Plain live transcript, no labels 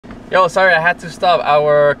Yo, sorry, I had to stop.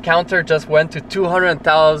 Our counter just went to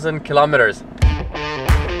 200,000 kilometers.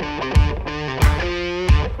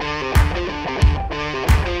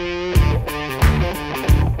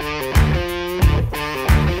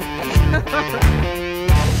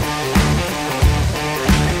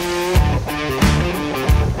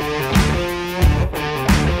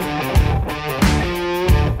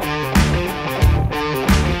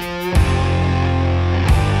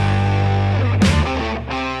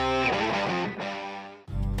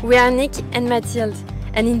 We are Nick and Mathilde,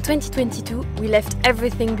 and in 2022 we left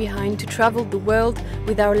everything behind to travel the world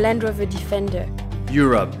with our Land Rover Defender.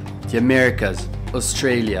 Europe, the Americas,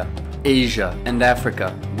 Australia, Asia and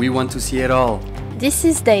Africa. We want to see it all. This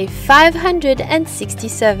is day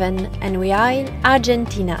 567 and we are in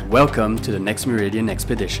Argentina. Welcome to the Next Meridian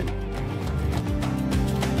expedition.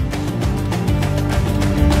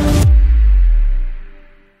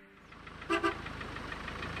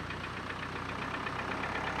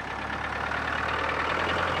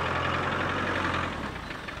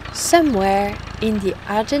 Somewhere in the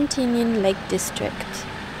Argentinian Lake District.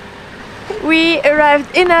 We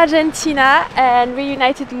arrived in Argentina and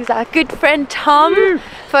reunited with our good friend Tom.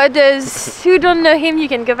 For those who don't know him, you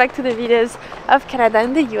can go back to the videos of Canada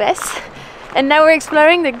and the US. And now we're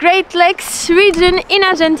exploring the Great Lakes region in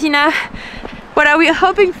Argentina. What are we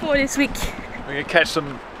hoping for this week? We're gonna catch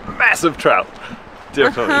some massive trout.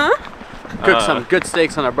 Definitely. Cook some good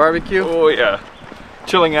steaks on our barbecue. Oh yeah.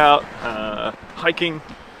 Chilling out, hiking.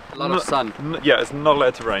 A lot of sun. Yeah, it's not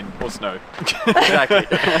allowed to rain or snow. Exactly.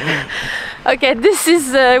 Okay, this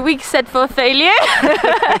is a week set for failure.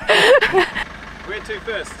 Where to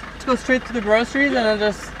first? Let's go straight to the groceries and then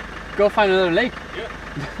just go find another lake. Yeah.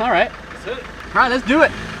 Alright. That's it. Alright, let's do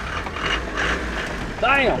it.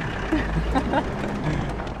 Damn.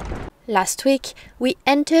 Last week we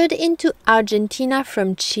entered into Argentina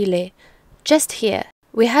from Chile. Just here,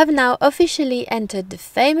 we have now officially entered the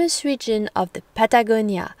famous region of the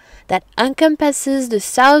Patagonia that encompasses the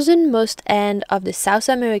southernmost end of the South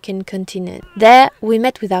American continent. There we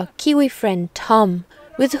met with our Kiwi friend Tom,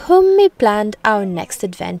 with whom we planned our next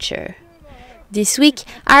adventure. This week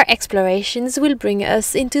our explorations will bring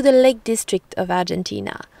us into the Lake District of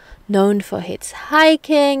Argentina, known for its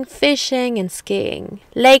hiking, fishing and skiing.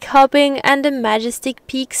 Lake hopping and the majestic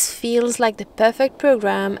peaks feels like the perfect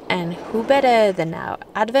program, and who better than our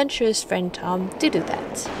adventurous friend Tom to do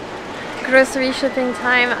that. Grocery shopping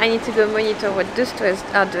time. I need to go monitor what those tourists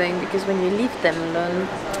are doing, because when you leave them alone,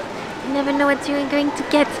 you never know what you're going to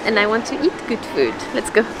get, and I want to eat good food.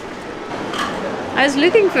 Let's go. I was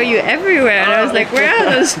looking for you everywhere and I was like, where are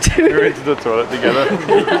those two? We went to the toilet together.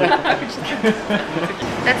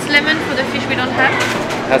 That's lemon for the fish we don't have.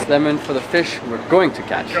 That's lemon for the fish we're going to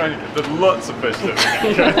catch. There's lots of fish there.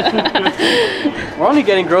 We're only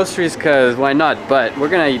getting groceries because why not, but we're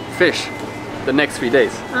gonna eat fish the next 3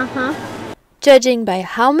 days. Judging by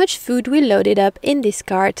how much food we loaded up in this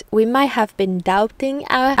cart, we might have been doubting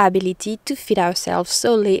our ability to feed ourselves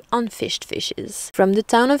solely on fished fishes. From the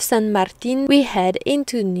town of San Martin, we head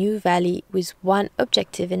into New Valley with one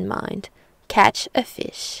objective in mind: catch a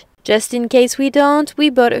fish. Just in case we don't,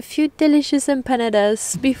 we bought a few delicious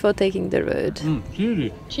empanadas before taking the road.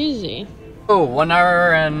 Cheesy. Oh, 1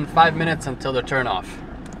 hour and 5 minutes until the turn off.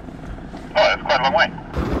 Oh, that's quite a long way.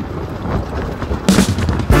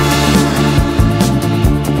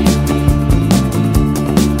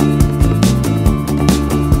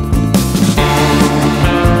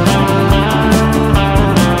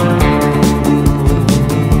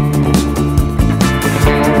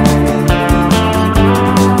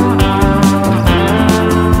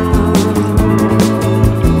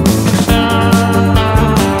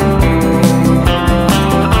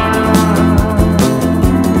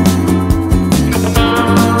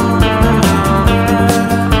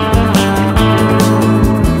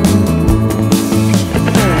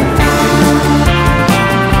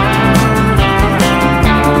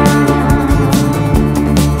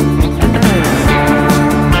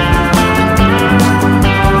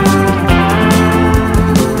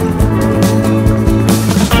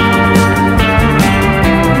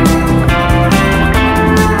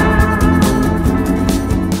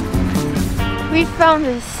 We found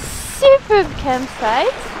a superb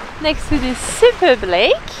campsite next to this superb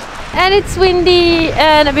lake, and it's windy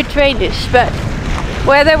and a bit rainish, but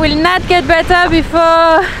weather will not get better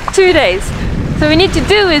before 2 days, so we need to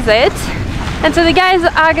do with it. And so the guys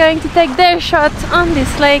are going to take their shot on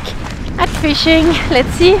this lake at fishing.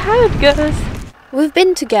 Let's see how it goes. We've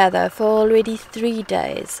been together for already 3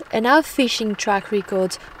 days and our fishing track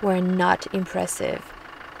records were not impressive.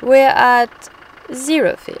 We're at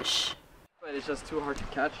 0 fish. It's just too hard to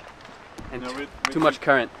catch and No, we're too much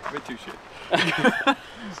current. We're too shit.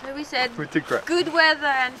 So we said We're too crap. good weather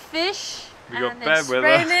and fish. We got and bad it's weather.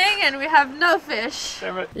 raining and we have no fish.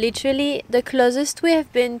 Damn it. Literally, the closest we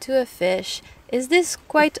have been to a fish is this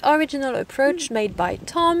quite original approach made by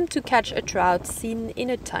Tom to catch a trout seen in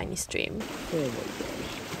a tiny stream.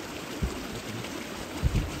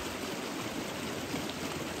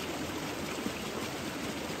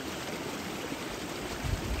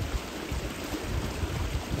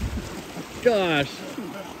 Gosh.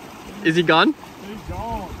 Is he gone?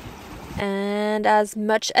 And as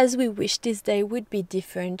much as we wish this day would be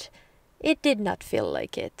different, it did not feel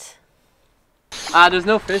like it. Ah, there's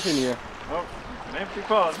no fish in here. Oh, an empty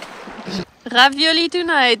pond. Ravioli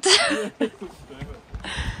tonight.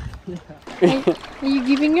 Are you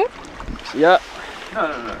giving up? Yeah.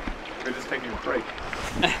 No. We're just taking a break.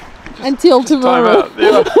 Until Time tomorrow. out.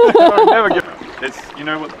 Yeah. No, never give up. It's, you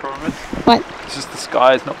know what the problem is? What? It's just the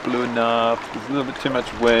sky is not blue enough. There's a little bit too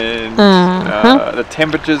much wind. Uh-huh. The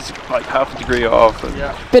temperature's like half a degree off. And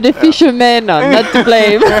Yeah. But the fishermen are not to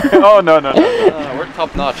blame. oh no. We're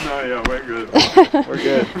top notch. No, yeah, we're good. We're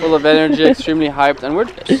good. Full of energy, extremely hyped, and we're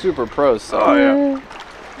super pros. So. Oh yeah.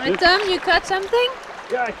 Right, Tom, you caught something?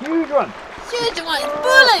 Yeah, a huge one. Huge one. It's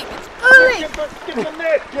pulling. It's pulling. Get the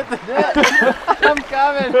net. Get the I'm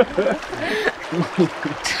coming.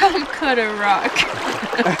 Tom caught a rock.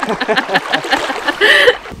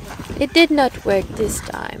 It did not work this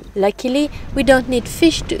time. Luckily, we don't need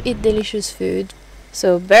fish to eat delicious food.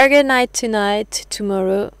 So burger night tonight,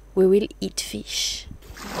 tomorrow we will eat fish.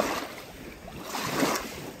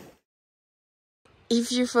 If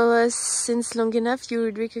you follow us since long enough, you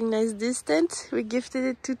would recognize this tent. We gifted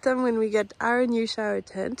it to Tom when we got our new shower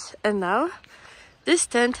tent. And now, this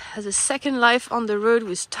tent has a second life on the road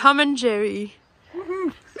with Tom and Jerry.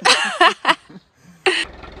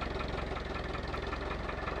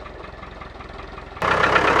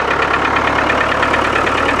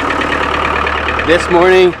 This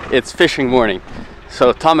morning, it's fishing morning.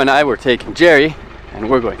 So Tom and I were taking Jerry, and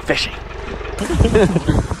we're going fishing.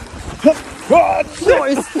 Oh,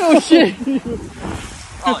 nice. Oh shit!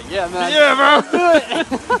 Oh yeah, man. Yeah, bro.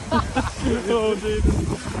 Oh, dude.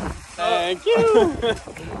 Thank you.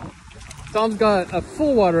 Tom's got a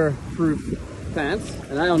full waterproof pants,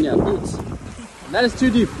 and I only have boots. And that is too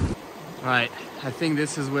deep. Right, I think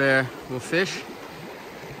this is where we'll fish.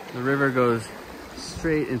 The river goes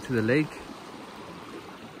straight into the lake.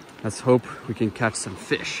 Let's hope we can catch some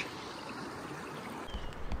fish.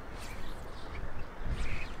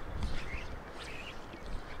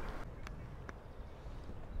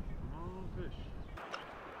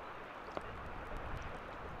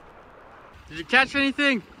 Did you catch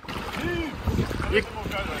anything?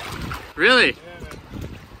 Really? Yeah,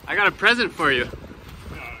 I got a present for you.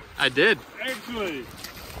 I did. actually.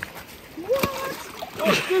 What?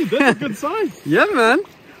 Oh, dude, that's a good size. Yeah, man.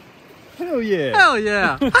 Hell yeah. Hell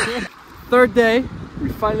yeah. Third day, we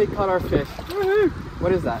finally caught our fish. Woohoo.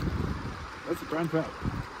 What is that? That's a brown trout.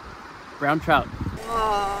 Brown trout.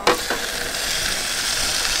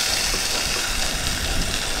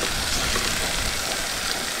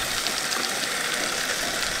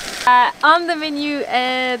 On the menu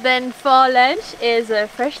then for lunch is a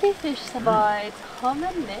freshly fished by Tom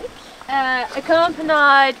and Nick,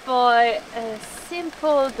 accompanied by a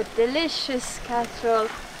simple but delicious casserole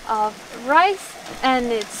of rice, and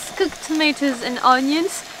it's cooked tomatoes and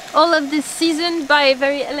onions, all of this seasoned by a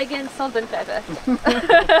very elegant salt and pepper.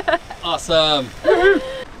 Awesome.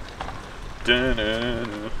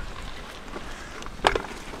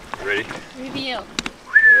 Ready? Reveal.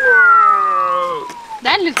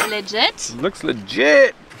 That looks legit. Looks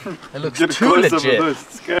legit. It looks Get a too close-up of legit. those.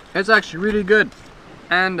 It's good. It's actually really good.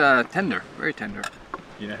 And tender, very tender.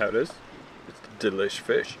 You know how it is? It's delish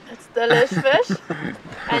fish. It's delicious fish,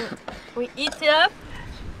 and we eat it up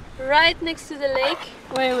right next to the lake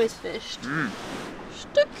where it was fished.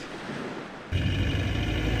 Stuck.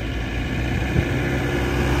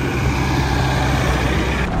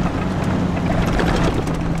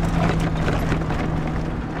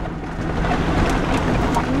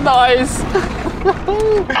 Nice!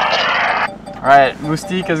 Alright,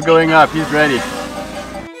 Moustique is going up, he's ready.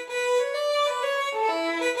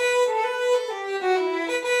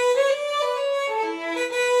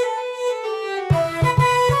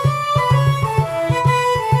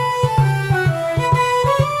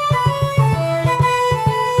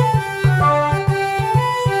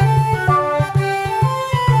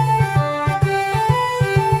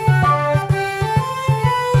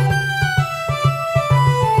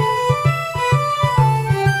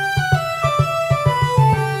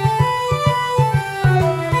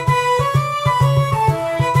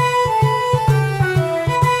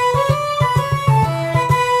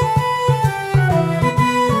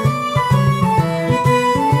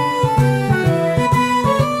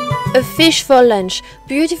 Fish for lunch,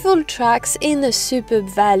 beautiful tracks in a superb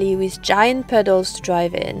valley with giant puddles to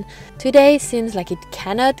drive in. Today seems like it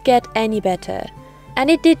cannot get any better.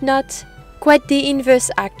 And it did not. Quite the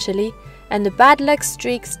inverse actually, and the bad luck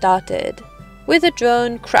streak started. With a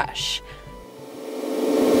drone crash.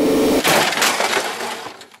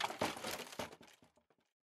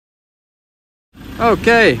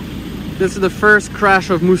 Okay, this is the first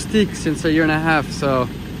crash of Moustique since 1.5 years, so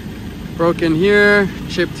broken here,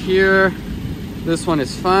 chipped here, this one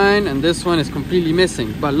is fine, and this one is completely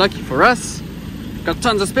missing. But lucky for us, got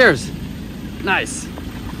tons of spares. Nice.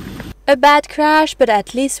 A bad crash, but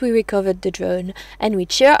at least we recovered the drone, and we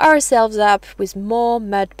cheer ourselves up with more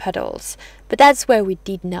mud puddles. But that's where we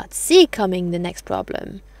did not see coming the next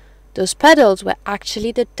problem. Those puddles were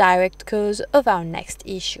actually the direct cause of our next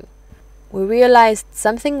issue. We realized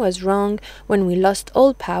something was wrong when we lost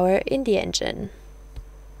all power in the engine.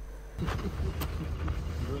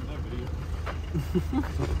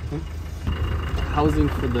 Housing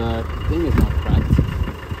for the thing is not cracked.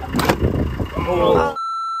 Oh.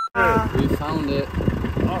 We found it.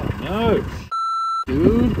 Oh no!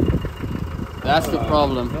 Dude, that's the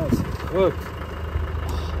problem. That's hooked.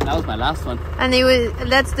 That was my last one. And it was,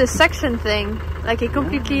 that's the suction thing. Like it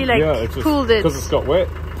completely pulled it. Because it's got wet.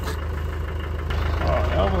 Oh,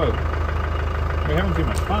 Elmo. We're having too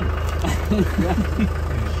much fun.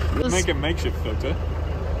 Make a makeshift filter.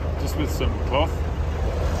 Just with some cloth.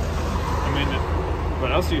 I mean,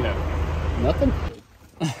 what else do you have? Nothing.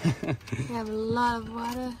 We have a lot of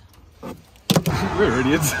water. We're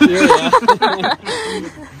idiots.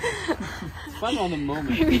 Fun on the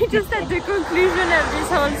moment. We just at the conclusion of this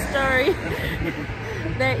whole story.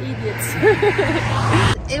 They're idiots.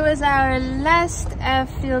 It was our last air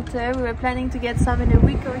filter. We were planning to get some in a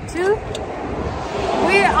week or two.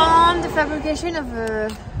 We're on the fabrication of a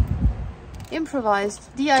improvised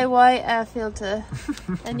DIY air filter.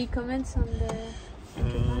 Any comments on the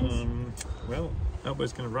well,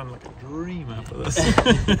 Elbo's going to run like a dream after this.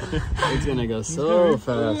 It's going to go so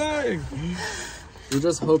fast. We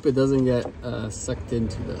just hope it doesn't get sucked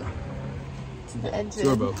into the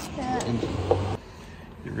turbo. Yeah. Engine.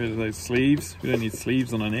 Get rid of those sleeves. We don't need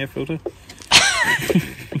sleeves on an air filter.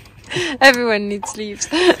 Everyone needs sleeves.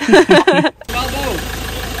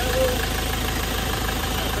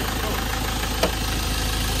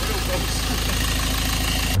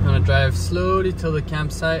 I'm gonna drive slowly till the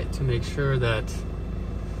campsite to make sure that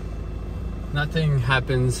nothing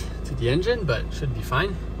happens to the engine, but it should be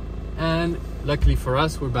fine. And luckily for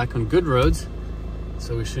us, we're back on good roads,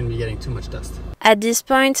 so we shouldn't be getting too much dust. At this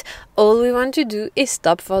point, all we want to do is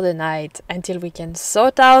stop for the night until we can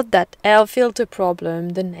sort out that air filter problem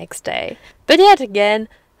the next day. But yet again,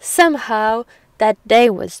 somehow, that day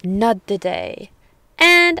was not the day.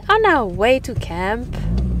 And on our way to camp,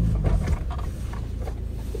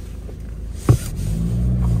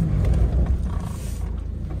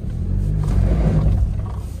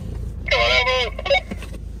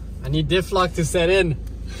 I need diff lock to set in.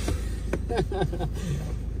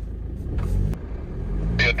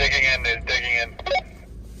 You're digging in, it's digging in.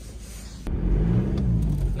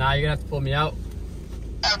 Nah, you're gonna have to pull me out.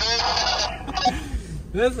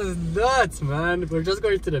 This is nuts, man. We're just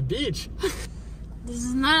going to the beach. This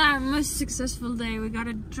is not our most successful day. We got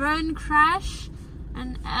a drone crash,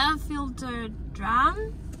 an air filter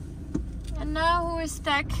drum, and now we're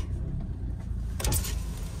stuck.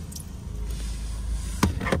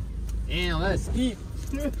 Damn, that's steep.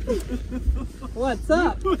 What's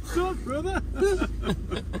up? What's up, brother?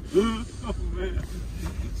 Oh man,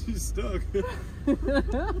 she's stuck.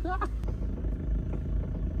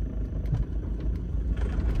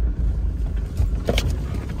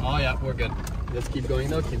 Oh yeah, we're good. Let's keep going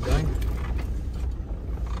though, keep going.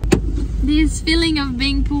 This feeling of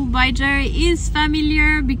being pulled by Jerry is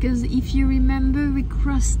familiar because if you remember, we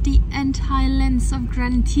crossed the entire length of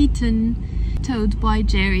Grand Teton towed by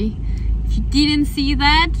Jerry. If you didn't see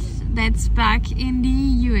that, that's back in the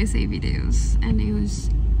USA videos, and it was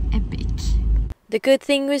epic. the good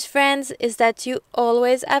thing with friends is that you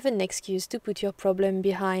always have an excuse to put your problem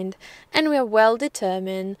behind, and we're well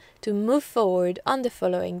determined to move forward on the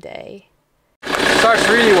following day. Starts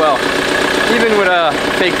really well, even with a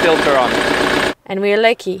fake filter on. And we're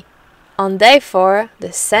lucky. On day 4,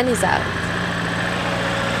 the sun is out.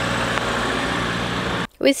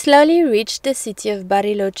 We slowly reached the city of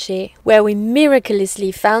Bariloche, where we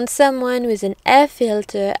miraculously found someone with an air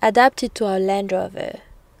filter adapted to our Land Rover.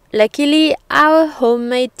 Luckily, our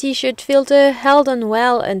homemade t-shirt filter held on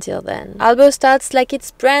well until then. Albo starts like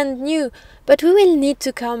it's brand new, but we will need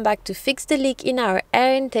to come back to fix the leak in our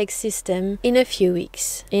air intake system in a few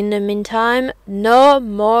weeks. In the meantime, no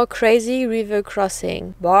more crazy river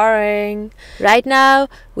crossing. Boring. Right now,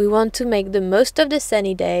 we want to make the most of the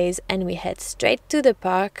sunny days and we head straight to the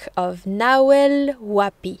park of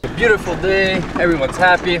NORDVPN. A beautiful day, everyone's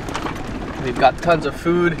happy. We've got tons of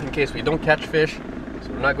food in case we don't catch fish.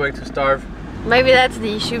 We're not going to starve. Maybe that's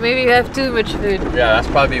the issue. Maybe we have too much food. Yeah, that's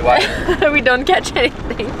probably why. We don't catch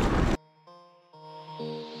anything.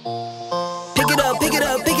 Pick it up, pick it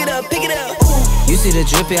up, pick it up, pick it up. You see the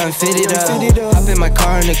drippy, I'm fitted up. Hop in my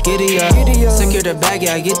car and the giddy up. Secure the bag,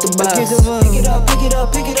 yeah, I get the bus. Pick it up, pick it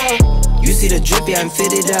up, pick it up. You see the drippy, I'm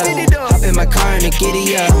fitted up. Hop in my car and the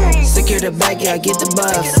giddy up. Secure the bag, yeah, I get the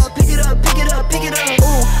bus. Pick it up, pick it up, pick it up, pick it up.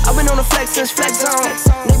 I've been on the flex since flex on.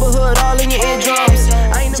 Neighborhood all in your eardrums.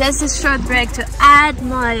 Just a short break to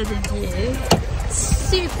admire the view.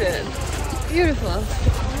 Super beautiful,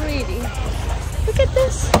 really. Look at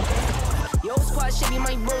this. Yo, squad shady,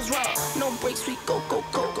 my bros raw. No breaks, we go, go,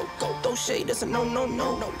 go, go, go. Throw shade, that's a no, no,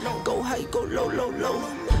 no, no, no. Go high, go low, low, low.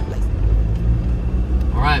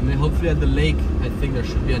 Alright, hopefully at the lake, I think there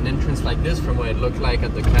should be an entrance like this from what it looked like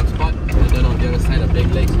at the camp spot. And then on the other side, a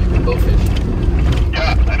big lake so we can go fish.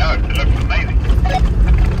 Yeah, I know. It looks amazing.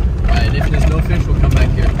 Alright, and if there's no fish, we'll come back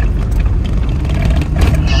here.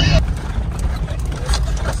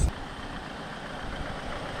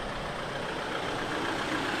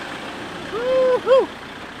 Woo-hoo!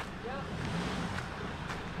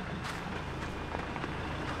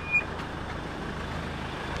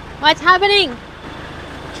 What's happening?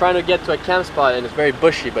 Trying to get to a camp spot and it's very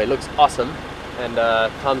bushy, but it looks awesome. And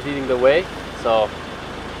Tom's leading the way, so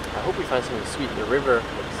I hope we find something sweet. The river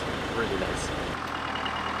looks really nice.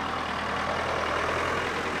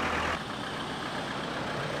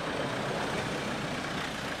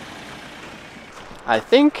 I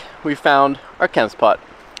think we found our camp spot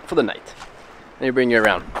for the night. Let me bring you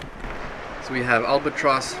around. So we have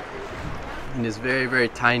albatross in this very, very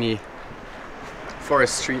tiny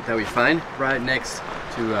forest street that we find right next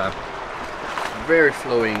to a very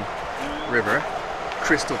flowing river,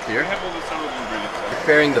 crystal clear.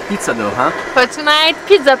 Preparing the pizza dough, huh? For tonight,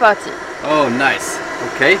 pizza party. Oh, nice.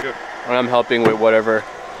 Okay. Good. And I'm helping with whatever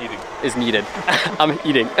is needed. I'm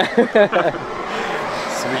eating. Sweet.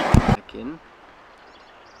 Back in.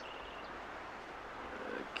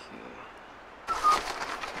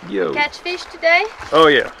 Okay. Yo. Catch fish today? Oh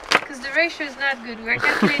yeah. Because the ratio is not good. We're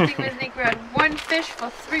calculating with Nick, we're at 1 fish for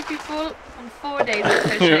 3 people on 4 days of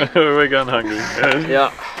fishing. We're gone hungry.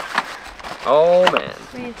 Yeah. Oh man.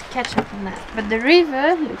 We need to catch up on that. But the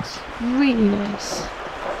river looks really nice.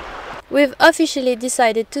 We've officially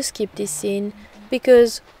decided to skip this scene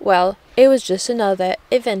because, well, it was just another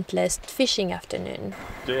eventless fishing afternoon.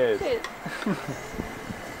 Cheers.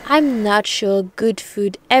 I'm not sure good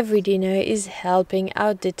food every dinner is helping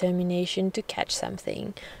our determination to catch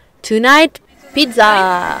something. Tonight,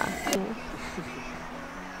 pizza!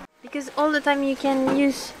 Because all the time you can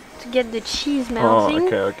use to get the cheese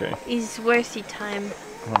melting okay. is worth the time.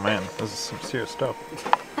 Oh man, this is some serious stuff.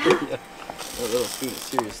 Yeah. A little food is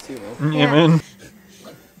serious too, man. Yeah, man.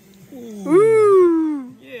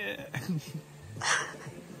 Ooh! Yeah.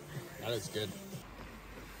 That is good.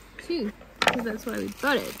 Phew, because that's why we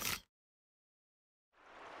bought it.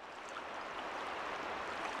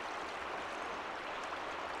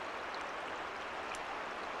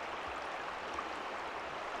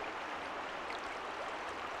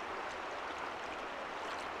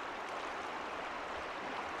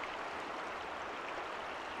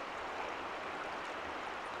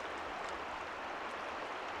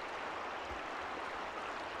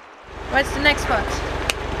 What's the next spot?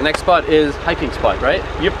 The next spot is hiking spot, right?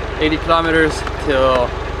 Yep. 80 kilometers till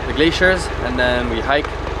the glaciers, and then we hike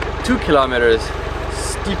 2 kilometers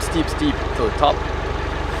steep to the top.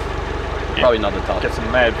 Yep. Probably not the top. Get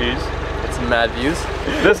some mad views. Get some mad views.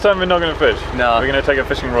 This time we're not going to fish. No. We're going to take our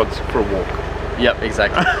fishing rods for a walk. Yep,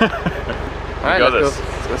 exactly. Alright, got let's this. go.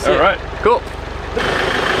 Let's go see All right. it. Cool.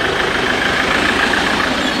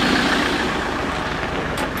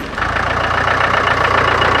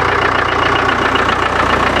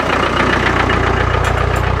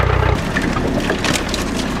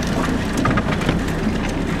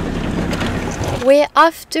 We're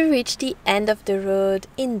off to reach the end of the road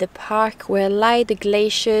in the park where lie the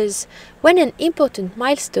glaciers when an important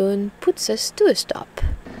milestone puts us to a stop.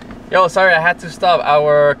 Yo, sorry, I had to stop.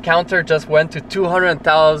 Our counter just went to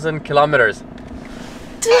 200,000 kilometers.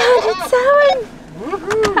 200,000!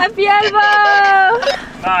 Happy Alba!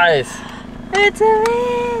 Nice! It's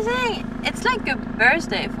amazing! It's like a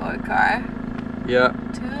birthday for a car. Yeah.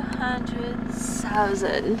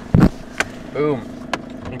 200,000. Boom.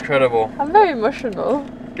 Incredible. I'm very emotional.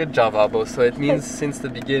 Good job, Abo. So it means since the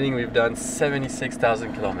beginning we've done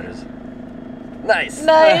 76,000 kilometers. Nice!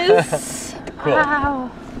 Nice! Cool. Wow.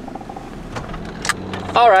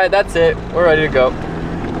 Alright, that's it. We're ready to go.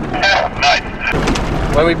 Nice.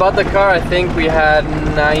 When we bought the car, I think we had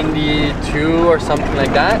 92 or something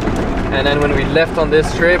like that. And then when we left on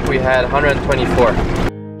this trip, we had 124.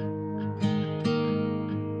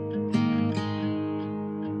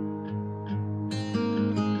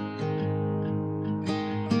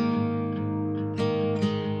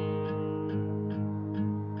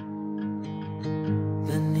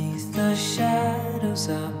 Beneath the shadows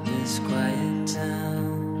of this quiet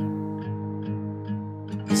town,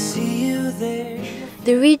 I see you there.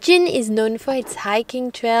 The region is known for its hiking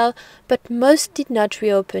trail, but most did not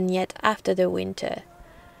reopen yet after the winter.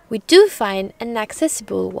 We do find an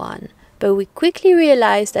accessible one, but we quickly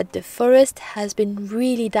realize that the forest has been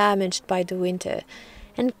really damaged by the winter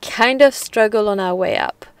and kind of struggle on our way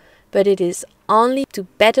up, but it is only to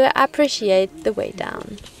better appreciate the way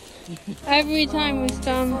down. Every time we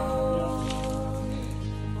stump.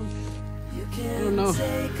 Oh no.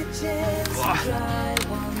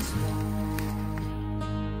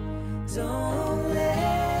 Don't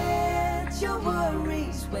let your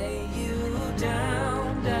worries weigh you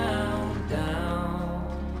down, down,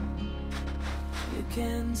 down. You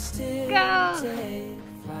can still take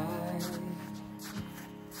flight.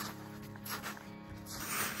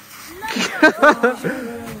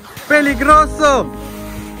 Peligroso!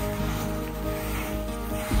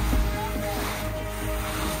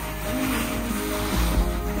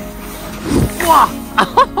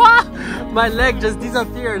 My leg just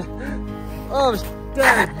disappeared. Oh,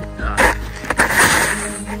 damn.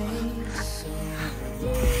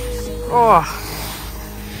 Oh.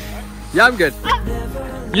 Yeah, I'm good.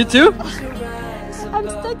 You too? I'm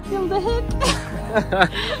stuck till the hip.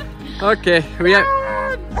 Okay, we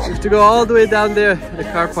have to go all the way down there. The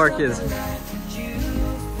car park is.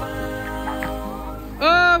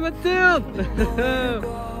 Oh, Mathilde!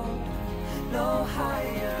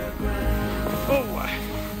 Oh.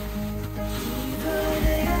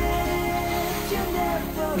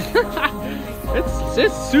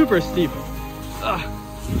 it's super steep.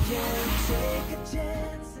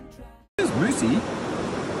 It's moosey.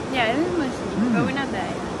 Yeah, it is mushy, but we're not there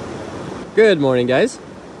yet. Good morning, guys.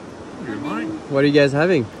 Good morning. What are you guys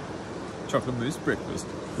having? Chocolate mousse breakfast.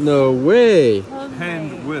 No way!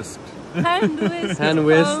 Hand whisked. Hand whisked. Hand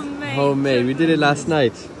whisked, homemade. We did it last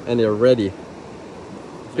night and they're ready.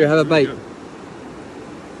 Here, have a bite. Good.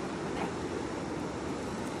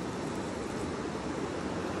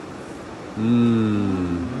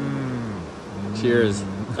 Cheers.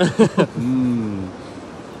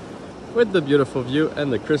 With the beautiful view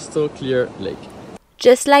and the crystal clear lake.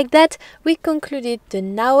 Just like that, we concluded the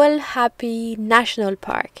Nahuel Happy National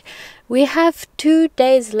Park. We have 2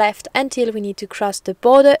 days left until we need to cross the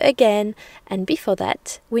border again, and before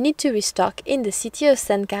that, we need to restock in the city of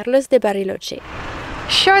San Carlos de Bariloche.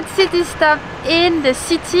 Short city stop in the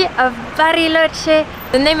city of Bariloche.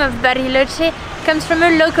 The name of Bariloche comes from a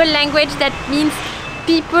local language that means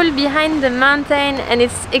people behind the mountain, and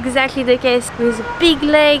it's exactly the case, with a big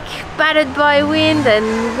lake battered by wind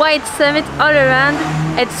and white summit all around.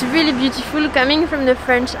 It's really beautiful. Coming from the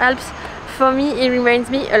French Alps, for me it reminds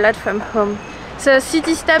me a lot from home. So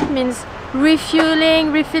city stop means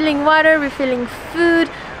refueling, refilling water, refilling food.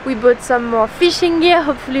 We bought some more fishing gear.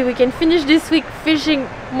 Hopefully we can finish this week fishing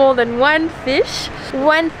more than one fish.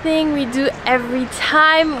 One thing we do every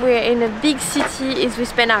time we're in a big city is we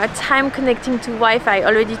spend our time connecting to Wi-Fi.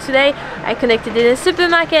 Already today I connected in a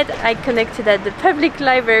supermarket, I connected at the public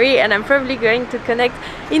library, and I'm probably going to connect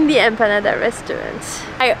in the empanada restaurant.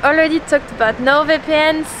 I already talked about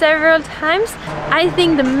NORDVPN several times. I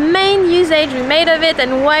think the main usage we made of it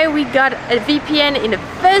and why we got a VPN in the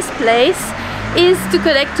first place is to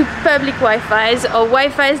connect to public Wi-Fi's or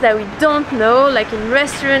Wi-Fi's that we don't know, like in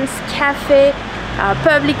restaurants, cafe,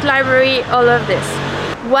 public library, all of this.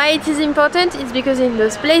 Why it is important is because in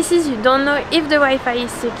those places you don't know if the Wi-Fi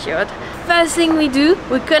is secured. First thing we do,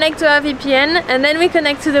 we connect to our VPN and then we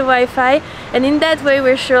connect to the Wi-Fi, and in that way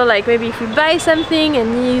we're sure, like maybe if we buy something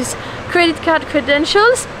and use credit card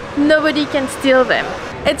credentials, nobody can steal them.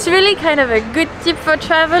 It's really kind of a good tip for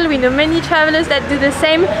travel. We know many travelers that do the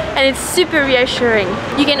same, and it's super reassuring.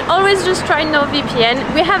 You can always just try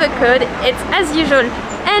NordVPN. We have a code, it's as usual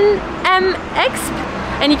NMEXP,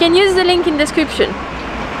 and you can use the link in description.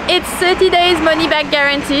 It's 30 days money back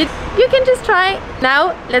guaranteed. you can just try.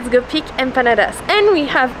 Now let's go pick empanadas. And we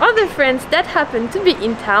have other friends that happen to be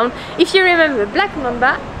in town. If you remember Black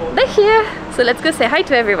Mamba, they're here. So let's go say hi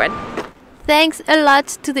to everyone. Thanks a lot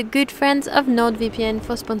to the good friends of NordVPN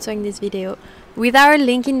for sponsoring this video. With our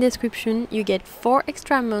link in description, you get 4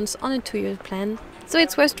 extra months on a 2-year plan, so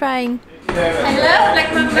it's worth trying. Hello,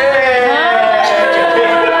 Black Mamba. Hi.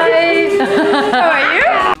 How are you?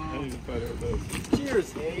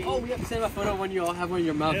 Cheers! Oh, we have to save a photo when you all have one in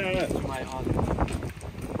your mouth. Yeah. My on.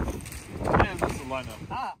 And that's the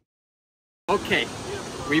lineup. Okay,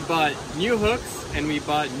 we bought new hooks and we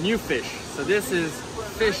bought new fish. So this is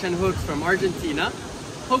fish and hooks from Argentina.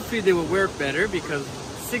 Hopefully they will work better because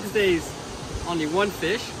 6 days, only 1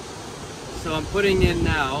 fish. So I'm putting in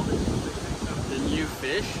now the new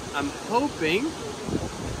fish. I'm hoping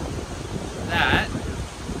that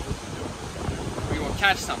we will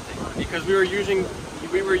catch something because we were using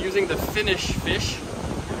the Finnish fish,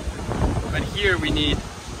 but here we need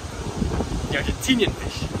the Argentinian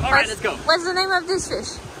fish. All right, let's go. What's the name of this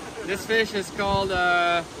fish? This fish is called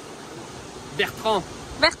Bertrand.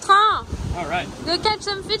 Bertrand. All right. Go catch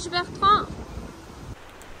some fish, Bertrand.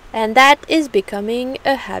 And that is becoming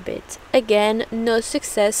a habit. Again, no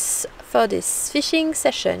success for this fishing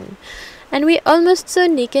session. And we almost saw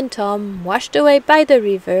Nick and Tom washed away by the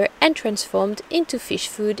river and transformed into fish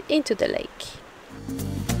food into the lake.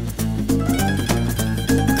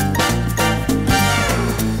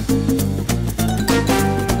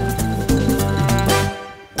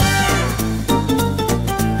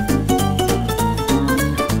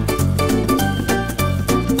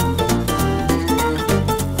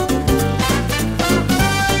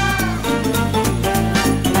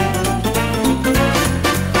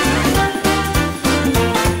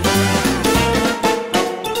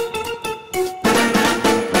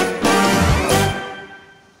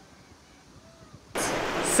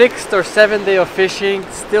 Sixth or 7th day of fishing,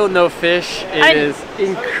 still no fish. It is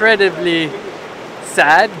incredibly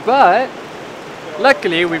sad, but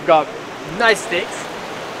luckily we've got nice steaks.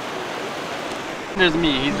 There's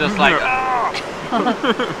me, he's just like, ah!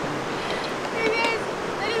 Hey guys,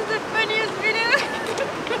 that is the funniest video.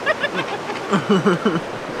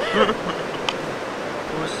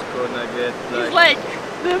 Who's gonna get It's like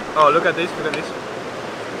the Oh, look at this, look at this.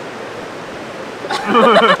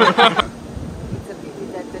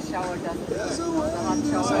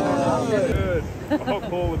 Good. A hot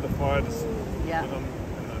pool with the fire just Yeah. put on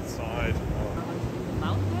that side.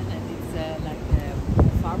 Mountain, and it's like a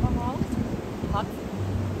farmer house, hot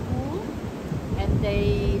pool, and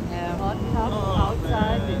they hot tub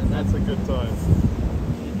outside. That's a good time.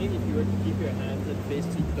 I think if you were to keep your hands and face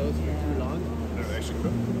too close for too long, No, actually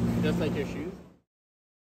good. just like your shoes.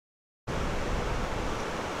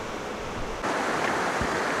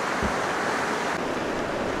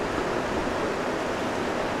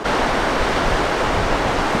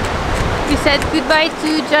 We said goodbye to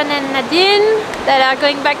John and Nadine that are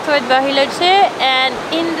going back toward Bariloche, and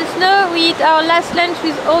in the snow we eat our last lunch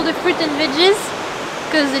with all the fruit and veggies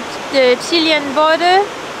because the Chilean border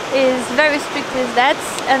is very strict with that,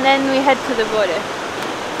 and then we head to the border.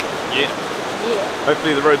 Yeah.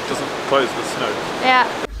 Hopefully the road doesn't close with snow. Yeah.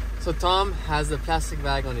 So Tom has a plastic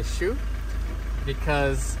bag on his shoe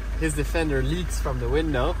because his Defender leaks from the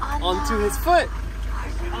window onto his foot.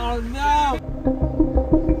 Oh no!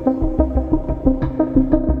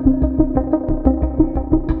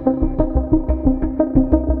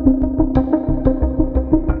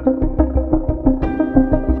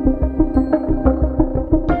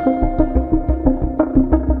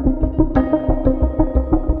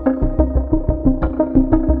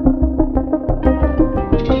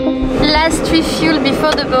 Last refuel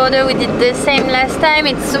before the border, we did the same last time.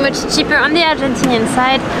 It's so much cheaper on the Argentinian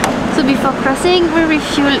side. So before crossing, we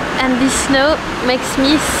refuel, and this snow makes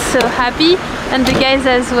me so happy, and the guys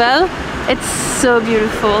as well. It's so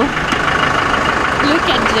beautiful. Look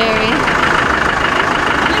at Jerry.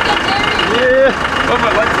 Look at Jerry. Yeah. Oh,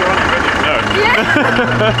 my legs are on already. No. Yeah.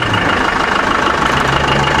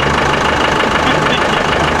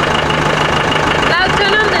 Now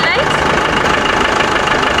turn on the lights.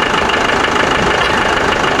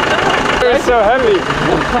 It's so heavy.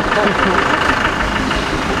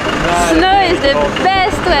 Snow is the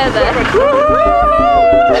best weather.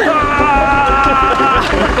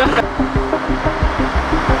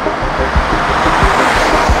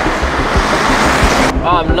 Oh,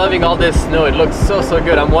 I'm loving all this snow. It looks so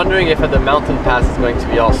good. I'm wondering if at the mountain pass it's going to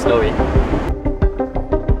be all snowy.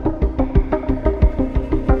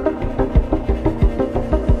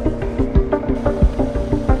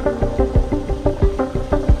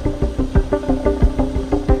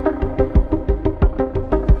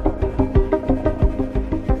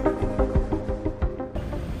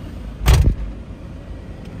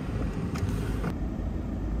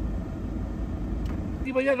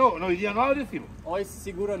 aquí para allá, no, hoy día no decimos. Hoy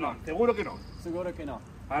seguro no. Seguro que no. Seguro que no.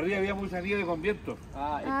 Arriba había mucha nieve con vientos.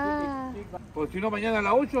 Ah. Pues si no, mañana a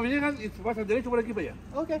las 8 llegan y se pasan derecho por aquí para allá.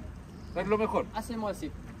 Ok, Es lo mejor. hacemos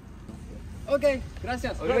así. Ok,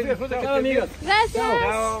 gracias. Gracias, Chao, amigos. Gracias.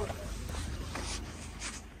 Chao.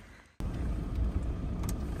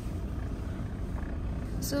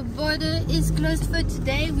 So border is closed for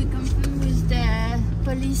today. We confirmed with the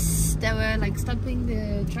police that were like stopping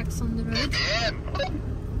the trucks on the road.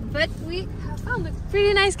 But we have found a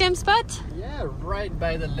pretty nice camp spot. Yeah, right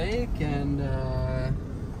by the lake and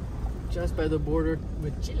just by the border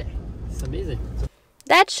with Chile. It's amazing.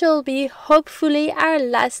 That shall be hopefully our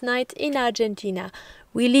last night in Argentina.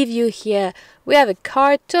 We leave you here. We have a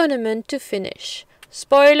card tournament to finish.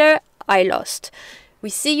 Spoiler, I lost. We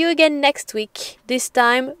see you again next week. This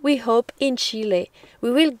time, we hope in Chile. We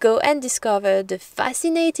will go and discover the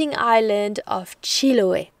fascinating island of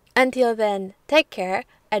Chiloé. Until then, take care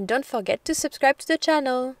and don't forget to subscribe to the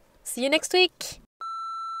channel. See you next week!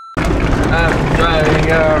 I'm driving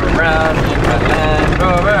around in my Land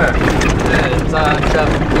Rover. It's such a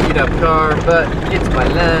beat up car, but it's my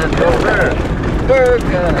Land Rover. We're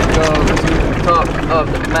gonna go to the top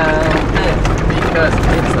of the mountain because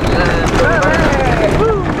it's a Land Rover.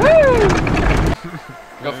 Woo, woo.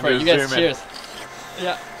 Go for it, you guys cheers.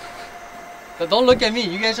 Yeah. But don't look at me,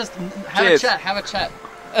 you guys just have a chat,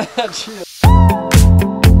 Cheers.